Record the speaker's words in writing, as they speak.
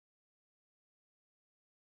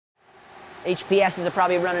HPSs are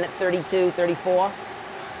probably running at 32, 34.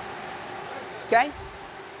 Okay?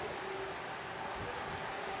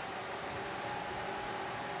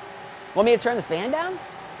 Want me to turn the fan down?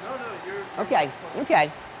 No, you're okay,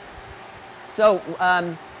 okay. So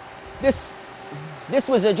this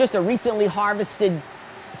was just a recently harvested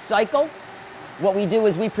cycle. What we do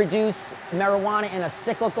is we produce marijuana in a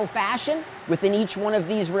cyclical fashion. Within each one of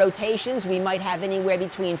these rotations, we might have anywhere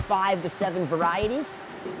between 5 to 7 varieties.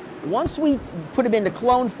 Once we put them into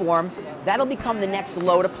clone form, that'll become the next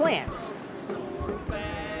load of plants.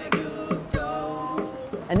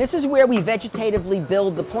 And this is where we vegetatively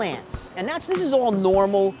build the plants. And this is all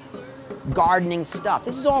normal gardening stuff.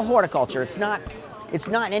 This is all horticulture. It's not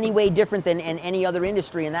in any way different than in any other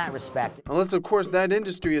industry in that respect. Unless, of course, that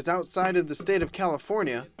industry is outside of the state of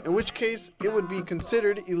California, in which case it would be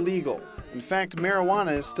considered illegal. In fact,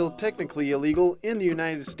 marijuana is still technically illegal in the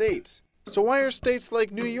United States. So why are states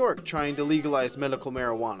like New York trying to legalize medical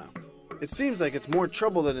marijuana? It seems like it's more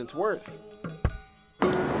trouble than it's worth.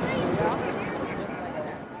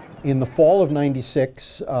 In the fall of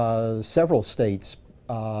 '96, several states,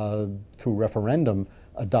 through referendum,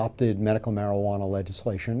 adopted medical marijuana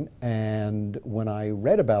legislation, and when I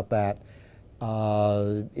read about that,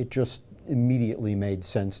 it just immediately made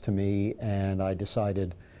sense to me, and I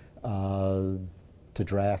decided to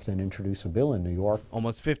draft and introduce a bill in New York.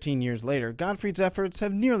 Almost 15 years later, Gottfried's efforts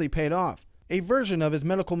have nearly paid off. A version of his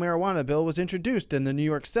medical marijuana bill was introduced in the New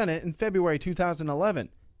York Senate in February 2011.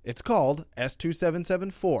 It's called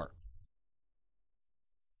S2774.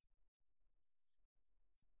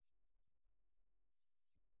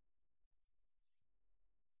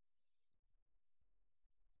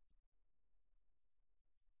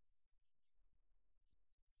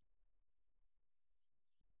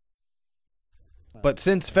 But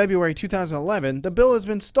since February 2011, the bill has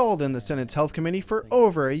been stalled in the Senate's Health Committee for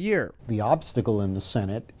over a year. The obstacle in the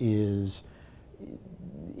Senate is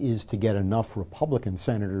to get enough Republican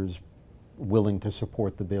senators willing to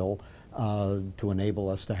support the bill to enable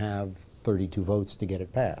us to have 32 votes to get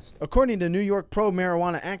it passed. According to New York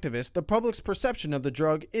pro-marijuana activists, the public's perception of the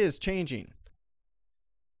drug is changing.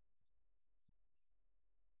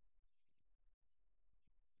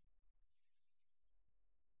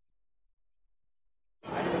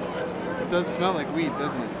 It does smell like weed,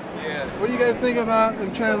 doesn't it? Yeah. What do you guys think about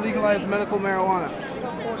them trying to legalize medical marijuana?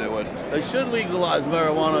 Say what? They should legalize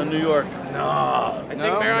marijuana in New York. No. I think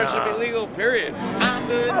marijuana should be legal, period. I'm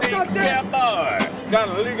the big cowboy.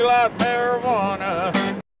 Gotta legalize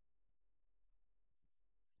marijuana.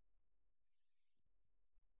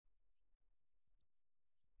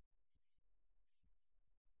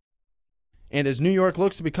 And as New York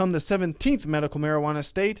looks to become the 17th medical marijuana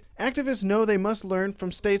state, activists know they must learn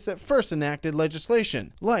from states that first enacted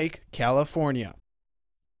legislation, like California.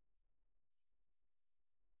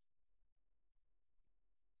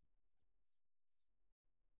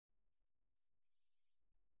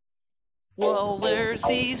 Well, there's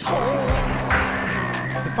these holes.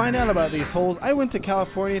 To find out about these holes, I went to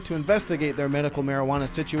California to investigate their medical marijuana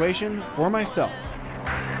situation for myself.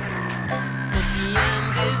 The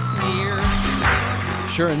end is near.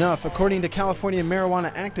 Sure enough, according to California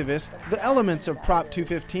marijuana activists, the elements of Prop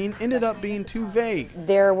 215 ended up being too vague.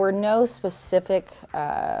 There were no specific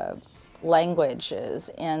languages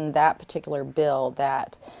in that particular bill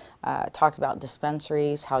that talked about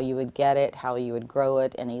dispensaries, how you would get it, how you would grow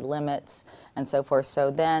it, any limits, and so forth.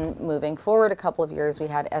 So then moving forward a couple of years, we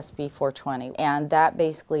had SB 420, and that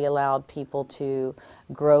basically allowed people to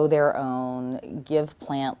grow their own, give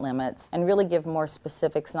plant limits, and really give more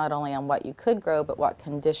specifics not only on what you could grow, but what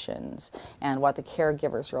conditions and what the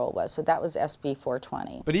caregiver's role was. So that was SB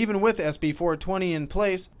 420. But even with SB 420 in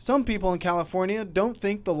place, some people in California don't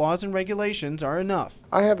think the laws and regulations are enough.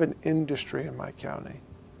 I have an industry in my county.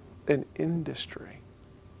 An industry,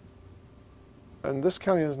 and this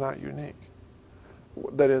county is not unique,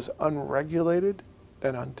 that is unregulated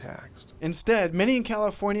and untaxed. Instead, many in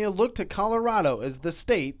California look to Colorado as the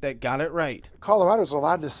state that got it right. Colorado is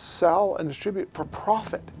allowed to sell and distribute for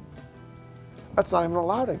profit. That's not even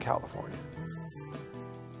allowed in California.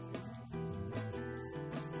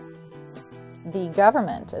 The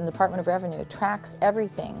government and Department of Revenue tracks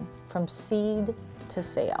everything from seed to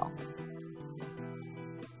sale.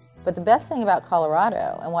 But the best thing about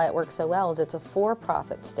Colorado and why it works so well is it's a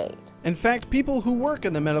for-profit state. In fact, people who work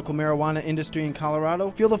in the medical marijuana industry in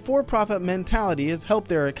Colorado feel the for-profit mentality has helped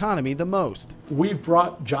their economy the most. We've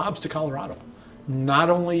brought jobs to Colorado, not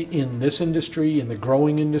only in this industry, in the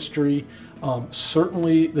growing industry,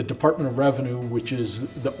 certainly the Department of Revenue, which is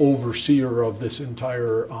the overseer of this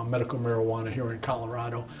entire medical marijuana here in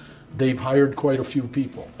Colorado, they've hired quite a few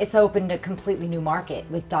people. It's opened a completely new market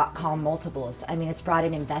with .com multiples. I mean, it's brought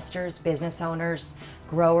in investors, business owners,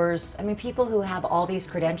 growers. I mean, people who have all these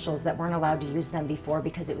credentials that weren't allowed to use them before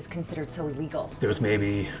because it was considered so illegal. There was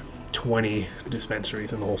maybe 20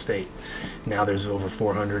 dispensaries in the whole state. Now there's over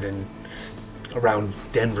 400 in around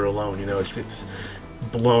Denver alone. You know, it's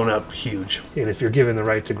blown up huge. And if you're given the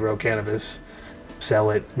right to grow cannabis,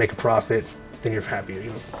 sell it, make a profit, then you're happy. You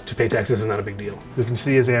know, to pay taxes is not a big deal. We can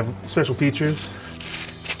see is they have special features,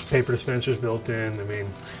 paper dispensers built in. I mean,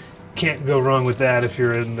 can't go wrong with that if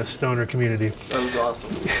you're in the stoner community. That was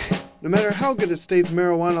awesome. No matter how good a state's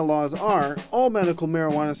marijuana laws are, all medical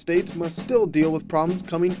marijuana states must still deal with problems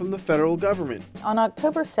coming from the federal government. On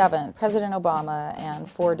October 7th, President Obama and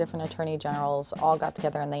 4 different attorney generals all got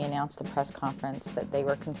together and they announced a press conference that they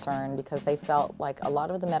were concerned because they felt like a lot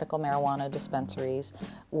of the medical marijuana dispensaries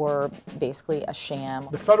were basically a sham.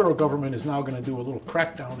 The federal government is now going to do a little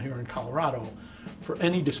crackdown here in Colorado for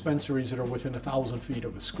any dispensaries that are within 1,000 feet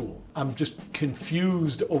of a school. I'm just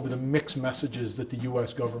confused over the mixed messages that the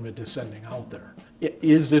U.S. government is sending out there.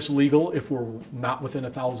 Is this legal if we're not within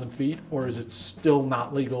 1,000 feet, or is it still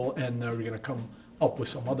not legal and they're going to come up with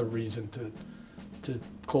some other reason to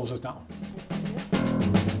close us down?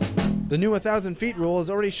 The new 1,000 feet rule has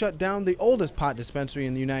already shut down the oldest pot dispensary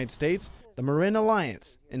in the United States, the Marin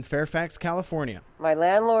Alliance in Fairfax, California. My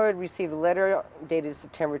landlord received a letter dated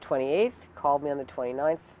September 28th, called me on the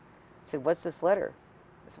 29th, said, "What's this letter?"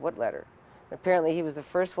 I said, "What letter?" And apparently he was the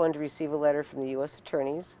first one to receive a letter from the U.S.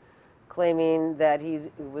 attorneys claiming that he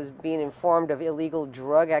was being informed of illegal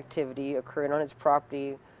drug activity occurring on his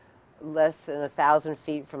property less than 1,000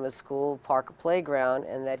 feet from a school, park, or playground,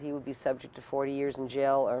 and that he would be subject to 40 years in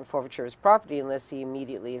jail or forfeiture of his property unless he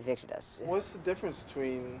immediately evicted us. What's the difference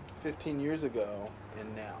between 15 years ago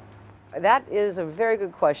and now? That is a very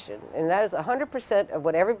good question, and that is 100% of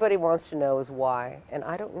what everybody wants to know is why, and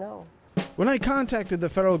I don't know. When I contacted the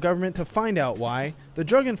federal government to find out why, the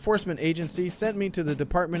Drug Enforcement Agency sent me to the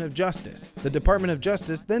Department of Justice. The Department of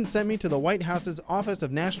Justice then sent me to the White House's Office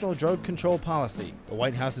of National Drug Control Policy. The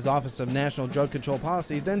White House's Office of National Drug Control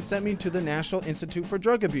Policy then sent me to the National Institute for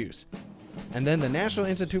Drug Abuse. And then the National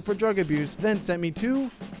Institute for Drug Abuse then sent me to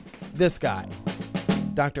this guy,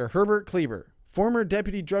 Dr. Herbert Kleber, former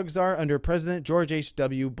deputy drug czar under President George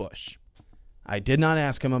H.W. Bush. I did not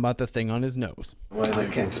ask him about the thing on his nose. Well, I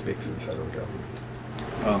can't speak for the federal government.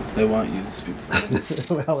 Well, they want you to speak for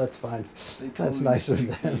them. Well, that's fine. That's nice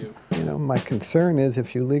of them. You know, my concern is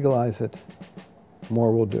if you legalize it,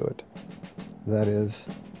 more will do it. That is,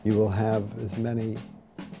 you will have as many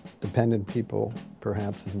dependent people,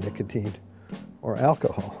 perhaps, as nicotine or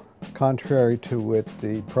alcohol. Contrary to what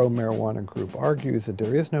the pro-marijuana group argues, that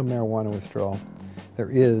there is no marijuana withdrawal,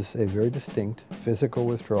 there is a very distinct physical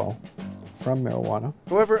withdrawal from marijuana.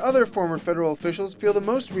 However, other former federal officials feel the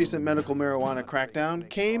most recent medical marijuana crackdown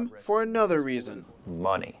came for another reason.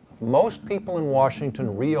 Money. Most people in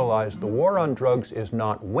Washington realize the war on drugs is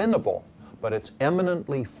not winnable, but it's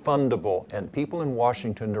eminently fundable, and people in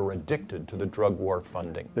Washington are addicted to the drug war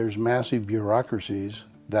funding. There's massive bureaucracies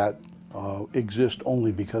that exist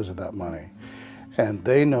only because of that money. And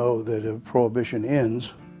they know that if prohibition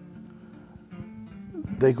ends,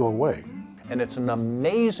 they go away. And it's an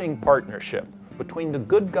amazing partnership between the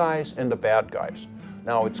good guys and the bad guys.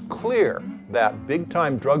 Now, it's clear that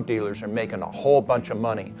big-time drug dealers are making a whole bunch of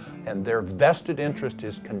money, and their vested interest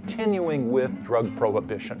is continuing with drug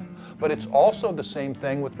prohibition. But it's also the same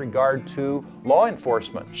thing with regard to law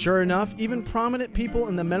enforcement. Sure enough, even prominent people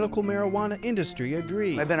in the medical marijuana industry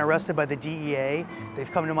agree. I've been arrested by the DEA.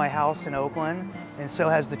 They've come to my house in Oakland, and so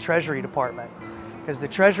has the Treasury Department. Because the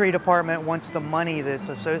Treasury Department wants the money that's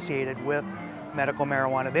associated with medical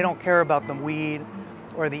marijuana. They don't care about the weed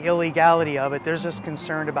or the illegality of it. They're just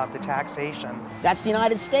concerned about the taxation. That's the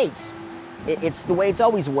United States. It's the way it's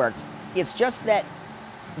always worked. It's just that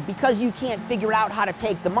because you can't figure out how to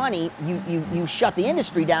take the money, you shut the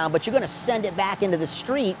industry down, but you're going to send it back into the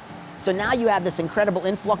street. So now you have this incredible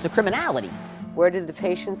influx of criminality. Where did the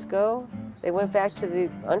patients go? They went back to the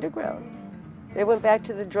underground. They went back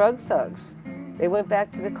to the drug thugs. They went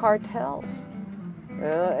back to the cartels.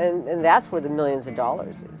 And that's where the millions of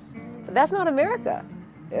dollars is. But that's not America.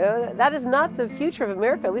 That is not the future of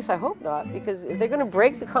America, at least I hope not, because if they're going to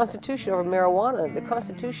break the Constitution over marijuana, the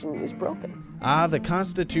Constitution is broken. Ah, the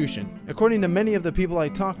Constitution. According to many of the people I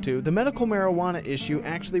talked to, the medical marijuana issue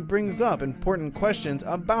actually brings up important questions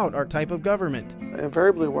about our type of government.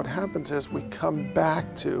 Invariably what happens is we come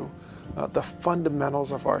back to the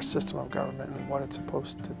fundamentals of our system of government and what it's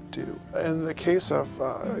supposed to do. In the case of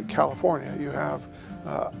California, you have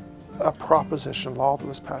a proposition law that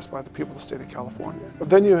was passed by the people of the state of California. But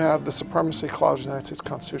then you have the Supremacy Clause of the United States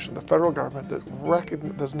Constitution, the federal government that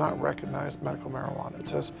does not recognize medical marijuana. It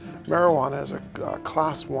says marijuana is a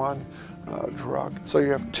class 1 drug. So you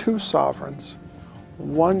have two sovereigns,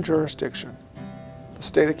 one jurisdiction, the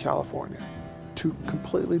state of California, two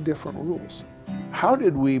completely different rules. How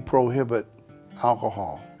did we prohibit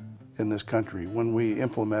alcohol in this country when we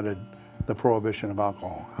implemented the prohibition of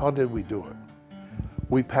alcohol? How did we do it?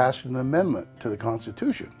 We passed an amendment to the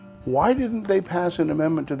Constitution. Why didn't they pass an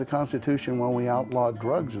amendment to the Constitution when we outlawed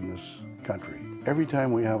drugs in this country? Every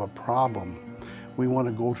time we have a problem, we want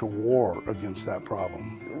to go to war against that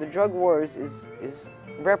problem. The drug war is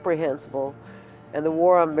reprehensible, and the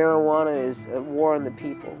war on marijuana is a war on the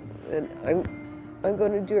people. And I'm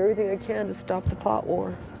going to do everything I can to stop the pot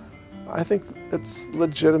war. I think it's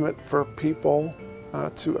legitimate for people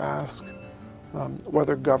to ask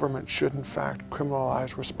whether government should in fact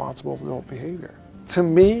criminalize responsible adult behavior. To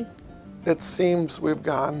me, it seems we've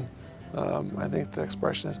gone, I think the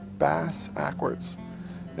expression is bass-ackwards.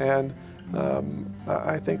 And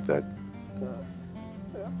I think that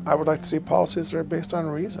I would like to see policies that are based on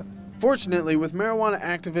reason. Fortunately, with marijuana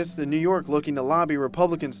activists in New York looking to lobby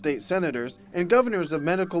Republican state senators and governors of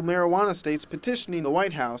medical marijuana states petitioning the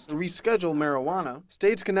White House to reschedule marijuana,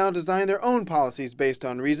 states can now design their own policies based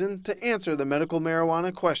on reason to answer the medical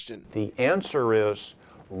marijuana question. The answer is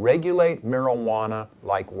regulate marijuana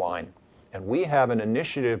like wine. And we have an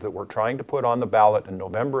initiative that we're trying to put on the ballot in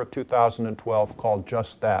November of 2012 called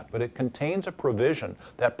just that. But it contains a provision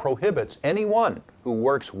that prohibits anyone who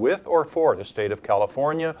works with or for the state of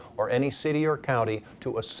California or any city or county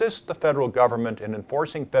to assist the federal government in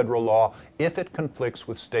enforcing federal law if it conflicts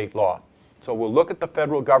with state law. So we'll look at the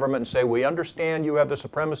federal government and say, we understand you have the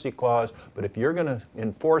Supremacy Clause, but if you're going to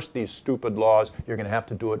enforce these stupid laws, you're going to have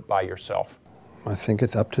to do it by yourself. I think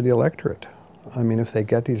it's up to the electorate. I mean, if they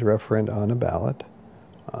get these referenda on a ballot,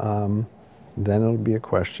 then it'll be a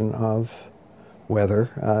question of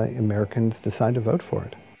whether Americans decide to vote for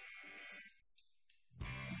it.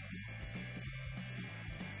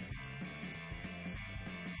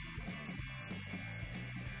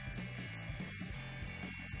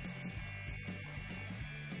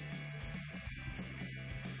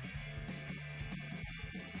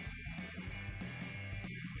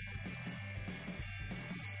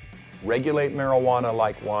 Regulate marijuana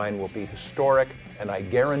like wine will be historic, and I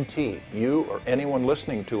guarantee you or anyone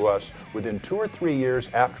listening to us, within 2 or 3 years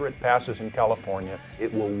after it passes in California,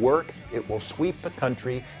 it will work, it will sweep the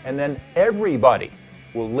country, and then everybody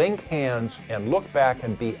will link hands and look back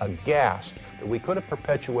and be aghast that we could have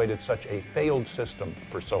perpetuated such a failed system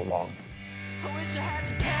for so long. I wish I had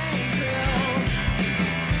some pain pills,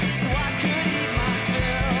 so I could eat my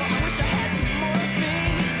fill. I wish I had some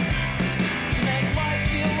morphine to make life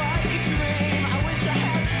feel like a dream. I wish I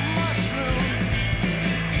had some mushrooms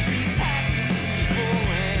to see past these people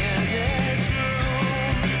in this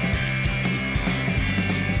room.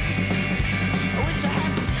 I wish I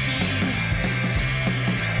had some speed,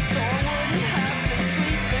 so I wouldn't have to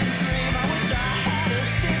sleep and dream. I wish I had a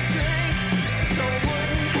stiff drink, so I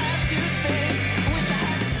wouldn't have to think. I wish I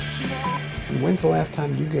had some smoke. When's the last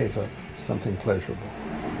time you gave up something pleasurable?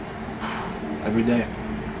 Every day.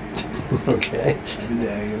 Okay. Every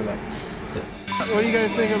day I give it up. What do you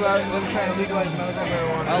guys think about them trying to legalize medical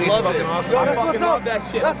marijuana? I love it. Awesome. I fucking love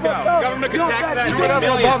that shit. Let's go. Government can tax that.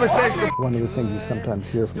 Millions. One of the things you sometimes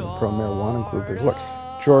hear from the pro-marijuana group is, look,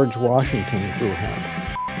 George Washington grew hemp.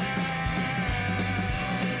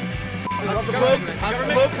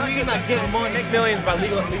 Smoke weed and I get money. Make millions by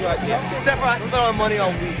legalizing. Yeah. Except for I spend our money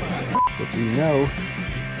on weed. What we know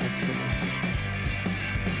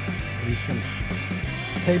is some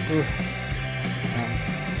paper.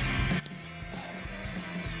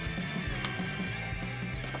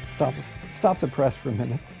 Stop the press for a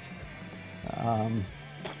minute.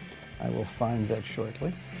 I will find that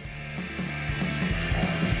shortly.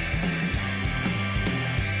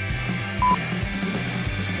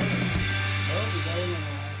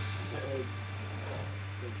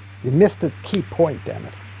 You missed the key point, damn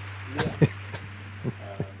it.